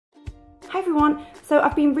Hi everyone! So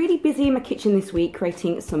I've been really busy in my kitchen this week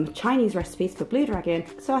creating some Chinese recipes for Blue Dragon.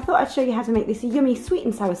 So I thought I'd show you how to make this yummy sweet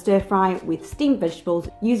and sour stir fry with steamed vegetables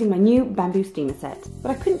using my new bamboo steamer set.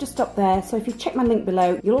 But I couldn't just stop there, so if you check my link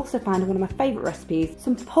below, you'll also find one of my favourite recipes,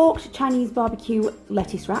 some porked Chinese barbecue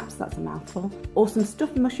lettuce wraps, that's a mouthful, or some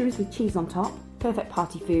stuffed mushrooms with cheese on top, perfect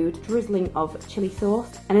party food, drizzling of chilli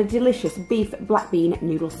sauce, and a delicious beef black bean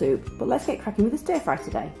noodle soup. But let's get cracking with the stir fry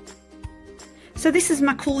today. So this is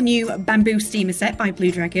my cool new bamboo steamer set by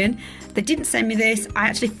Blue Dragon. They didn't send me this, I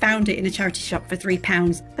actually found it in a charity shop for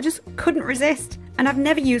 £3. I just couldn't resist, and I've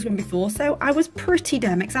never used one before, so I was pretty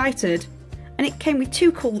damn excited. And it came with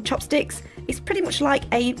two cool chopsticks. It's pretty much like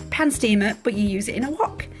a pan steamer, but you use it in a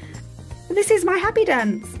wok. And this is my happy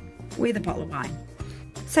dance with a bottle of wine.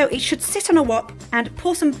 So it should sit on a wok and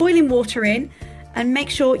pour some boiling water in, and make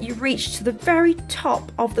sure you reach to the very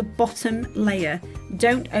top of the bottom layer.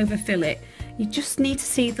 Don't overfill it. You just need to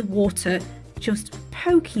see the water just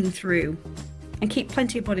poking through, and keep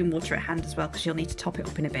plenty of boiling water at hand as well, because you'll need to top it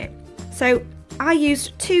up in a bit. So I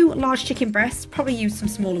used 2 large chicken breasts, probably used some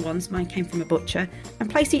smaller ones, mine came from a butcher, and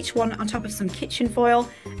place each one on top of some kitchen foil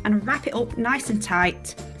and wrap it up nice and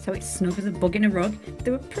tight so it's snug as a bug in a rug.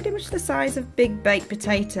 They were pretty much the size of big baked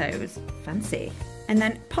potatoes. Fancy. And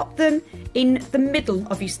then pop them in the middle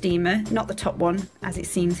of your steamer, not the top one as it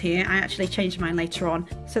seems here. I actually changed mine later on,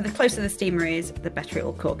 so the closer the steamer is, the better it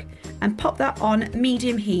will cook. And pop that on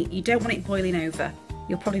medium heat. You don't want it boiling over.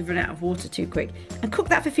 You'll probably run out of water too quick. And cook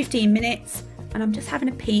that for 15 minutes. And I'm just having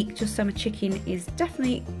a peek just so my chicken is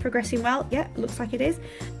definitely progressing well. Yeah, looks like it is.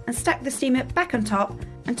 And stack the steamer back on top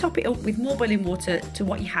and top it up with more boiling water to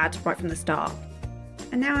what you had right from the start.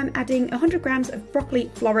 And now I'm adding 100 grams of broccoli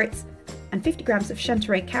florets and 50 grams of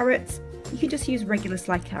chanterelle carrots. You can just use regular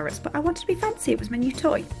sliced carrots, but I wanted to be fancy, it was my new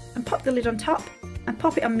toy. And pop the lid on top and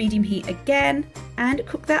pop it on medium heat again and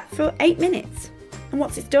cook that for 8 minutes. And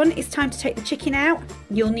once it's done, it's time to take the chicken out.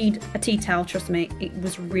 You'll need a tea towel, trust me, it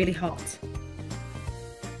was really hot.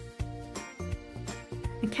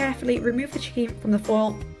 And carefully remove the chicken from the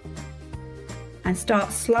foil and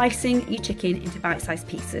start slicing your chicken into bite-sized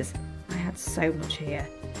pieces. I had so much here.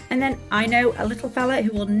 And then I know a little fella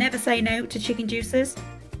who will never say no to chicken juices.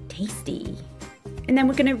 Tasty. And then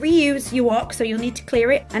we're going to reuse your wok, so you'll need to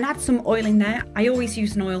clear it and add some oil in there. I always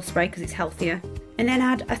use an oil spray because it's healthier. And then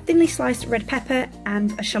add a thinly sliced red pepper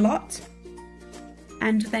and a shallot.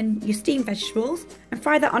 And then your steamed vegetables, and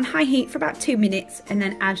fry that on high heat for about 2 minutes, and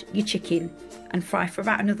then add your chicken and fry for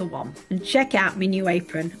about another 1. And check out my new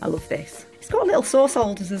apron, I love this. It's got little sauce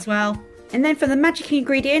holders as well. And then for the magic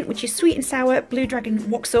ingredient, which is sweet and sour Blue Dragon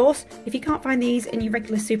wok sauce. If you can't find these in your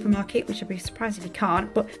regular supermarket, which I'd be surprised if you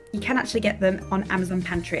can't, but you can actually get them on Amazon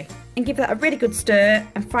Pantry. And give that a really good stir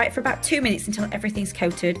and fry it for about 2 minutes until everything's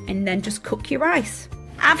coated, and then just cook your rice.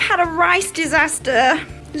 I've had a rice disaster.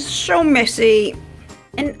 It's so messy.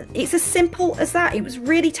 And it's as simple as that. It was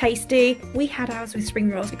really tasty. We had ours with spring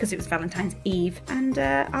rolls because it was Valentine's Eve, and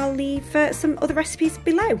I'll leave some other recipes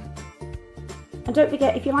below. And don't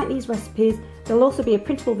forget, if you like these recipes, there'll also be a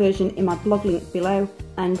printable version in my blog link below.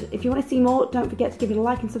 And if you want to see more, don't forget to give it a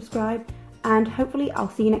like and subscribe. And hopefully I'll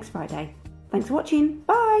see you next Friday. Thanks for watching.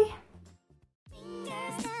 Bye!